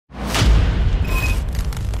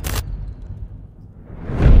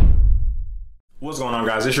What's going on,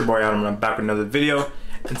 guys? It's your boy Adam and I'm back with another video.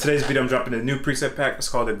 In today's video I'm dropping a new preset pack. It's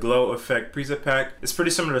called the Glow Effect preset pack. It's pretty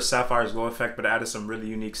similar to Sapphire's Glow Effect, but I added some really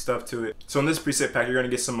unique stuff to it. So in this preset pack you're going to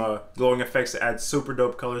get some glowing effects to add super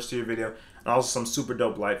dope colors to your video, and also some super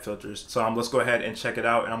dope light filters. So let's go ahead and check it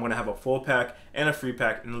out, and I'm going to have a full pack and a free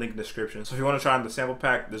pack in the link in the description. So if you want to try on the sample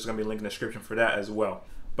pack, there's going to be a link in the description for that as well.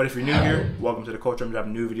 But if you're new here, welcome to the culture. I'm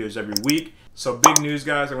dropping new videos every week. So big news,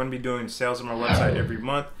 guys, I'm going to be doing sales on my website every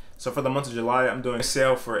month. So for the month of July, I'm doing a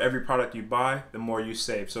sale for every product you buy, the more you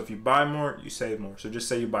save. So if you buy more, you save more. So just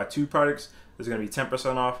say you buy 2 products, there's going to be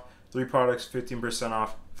 10% off, 3 products, 15%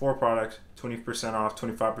 off, 4 products, 20% off,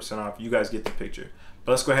 25% off. You guys get the picture.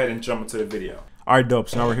 But let's go ahead and jump into the video. All right, dope.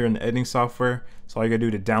 So now we're here in the editing software. So all you got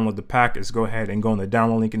to do to download the pack is go ahead and go in the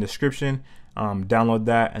download link in the description, download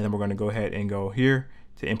that, and then we're going to go ahead and go here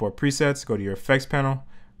to import presets, go to your effects panel,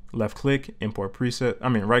 left click, import preset,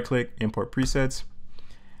 right click, import presets.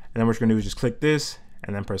 And then what you're gonna do is just click this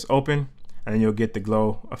and then press open, and then you'll get the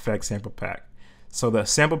Glow Effect sample pack. So the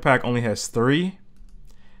sample pack only has 3,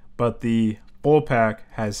 but the full pack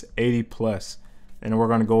has 80 plus. And we're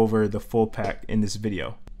gonna go over the full pack in this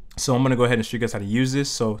video. So I'm gonna go ahead and show you guys how to use this.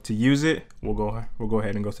 So to use it, we'll go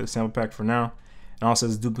ahead and go to the sample pack for now. And also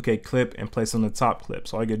says duplicate clip and place on the top clip.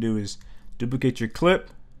 So all you gotta do is duplicate your clip,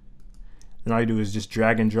 and all you do is just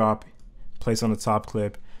drag and drop, place on the top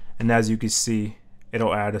clip, and as you can see,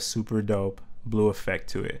 it'll add a super dope blue effect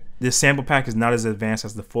to it. This sample pack is not as advanced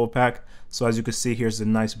as the full pack. So as you can see, here's the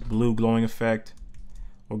nice blue glowing effect.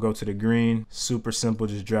 We'll go to the green, super simple,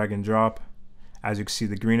 just drag and drop. As you can see,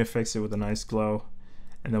 the green affects it with a nice glow.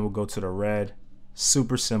 And then we'll go to the red,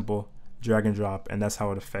 super simple, drag and drop, and that's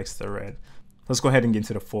how it affects the red. Let's go ahead and get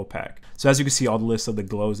into the full pack. So as you can see, all the lists of the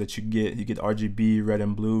glows that you get RGB, red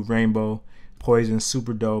and blue, rainbow, poison,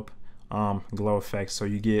 super dope, glow effects. So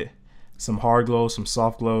you get some hard glows, some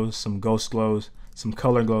soft glows, some ghost glows, some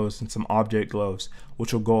color glows, and some object glows,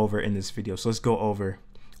 which we'll go over in this video. So let's go over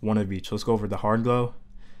one of each. Let's go over the hard glow.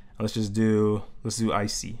 Let's do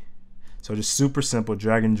icy. So just super simple,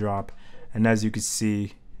 drag and drop, and as you can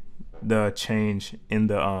see, the change in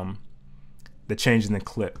the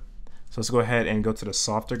clip. So let's go ahead and go to the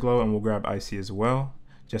softer glow, and we'll grab icy as well,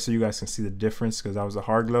 just so you guys can see the difference, because that was a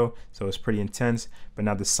hard glow, so it's pretty intense, but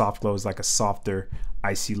now the soft glow is like a softer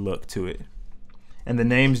icy look to it. And the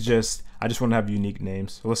names I just want to have unique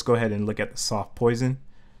names. So let's go ahead and look at the soft poison.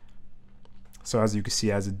 So as you can see,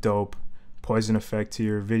 it has a dope poison effect to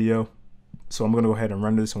your video. So I'm going to go ahead and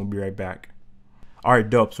render this and we'll be right back. Alright,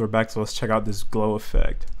 dope, so we're back. So let's check out this glow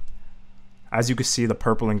effect. As you can see, the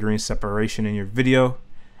purple and green separation in your video,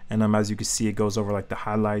 and as you can see, it goes over like the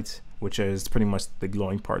highlights, which is pretty much the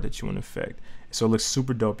glowing part that you want to affect. So it looks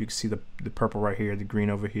super dope. You can see the purple right here, the green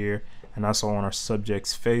over here, and also on our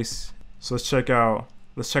subject's face. So let's check out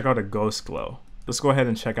a ghost glow. Let's go ahead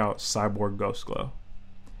and check out Cyborg Ghost Glow.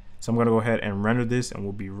 So I'm gonna go ahead and render this and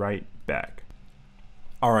we'll be right back.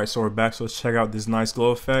 Alright, so we're back. So let's check out this nice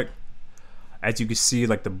glow effect. As you can see,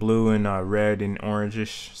 like the blue and red and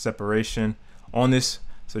orangish separation on this.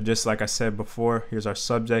 So just like I said before, here's our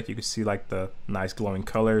subject. You can see like the nice glowing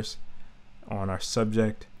colors on our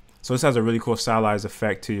subject. So this has a really cool stylized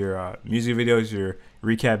effect to your music videos, your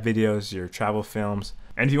recap videos, your travel films.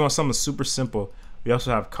 And if you want something super simple, we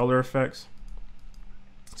also have color effects.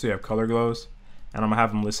 So you have color glows, and I'm gonna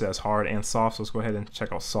have them listed as hard and soft. So let's go ahead and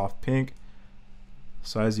check out soft pink.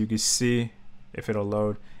 So as you can see, if it'll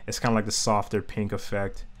load, it's kind of like the softer pink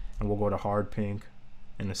effect, and we'll go to hard pink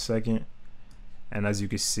in a second. And as you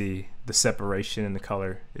can see, the separation in the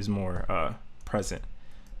color is more present.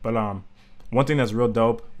 But one thing that's real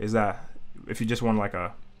dope is that if you just want like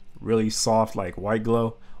a really soft like white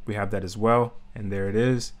glow, we have that as well. And there it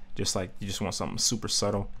is, just like you just want something super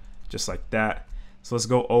subtle, just like that. So let's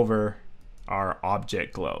go over our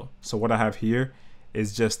object glow. So what I have here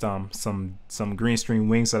is just some green screen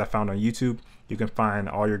wings that I found on YouTube. You can find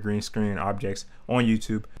all your green screen objects on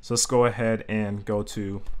YouTube. So let's go ahead and go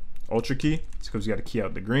to Ultra key, because you got to key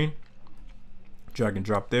out the green, drag and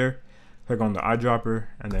drop there, click on the eyedropper,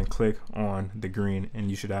 and then click on the green, and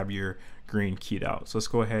you should have your green keyed out. So let's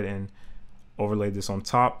go ahead and overlay this on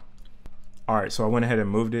top. Alright, so I went ahead and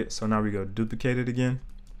moved it, so now we go duplicate it again.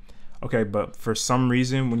 Okay, but for some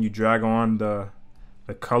reason when you drag on the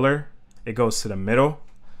color, it goes to the middle.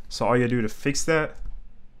 So all you do to fix that,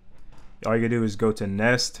 all you do is go to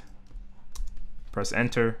nest, press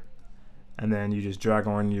enter, and then you just drag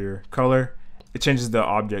on your color. It changes the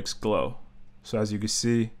object's glow. So as you can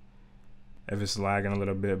see, if it's lagging a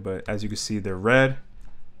little bit, but as you can see, they're red.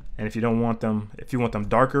 And if you don't want them, if you want them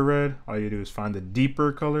darker red, all you do is find the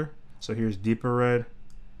deeper color. So here's deeper red,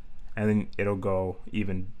 and then it'll go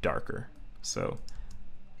even darker. So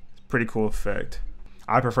pretty cool effect.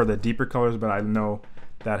 I prefer the deeper colors, but I know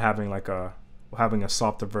that having a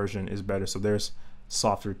softer version is better. So there's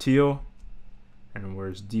softer teal, and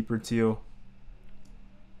where's deeper teal.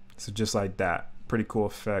 So just like that, pretty cool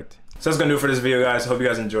effect. So that's gonna do it for this video, guys. I hope you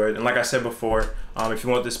guys enjoyed. And like I said before, if you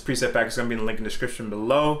want this preset pack, it's gonna be in the link in the description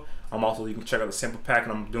below. Also, you can check out the sample pack,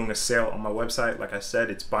 and I'm doing a sale on my website. Like I said,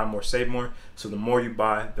 it's buy more, save more. So the more you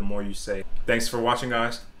buy, the more you save. Thanks for watching,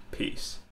 guys. Peace.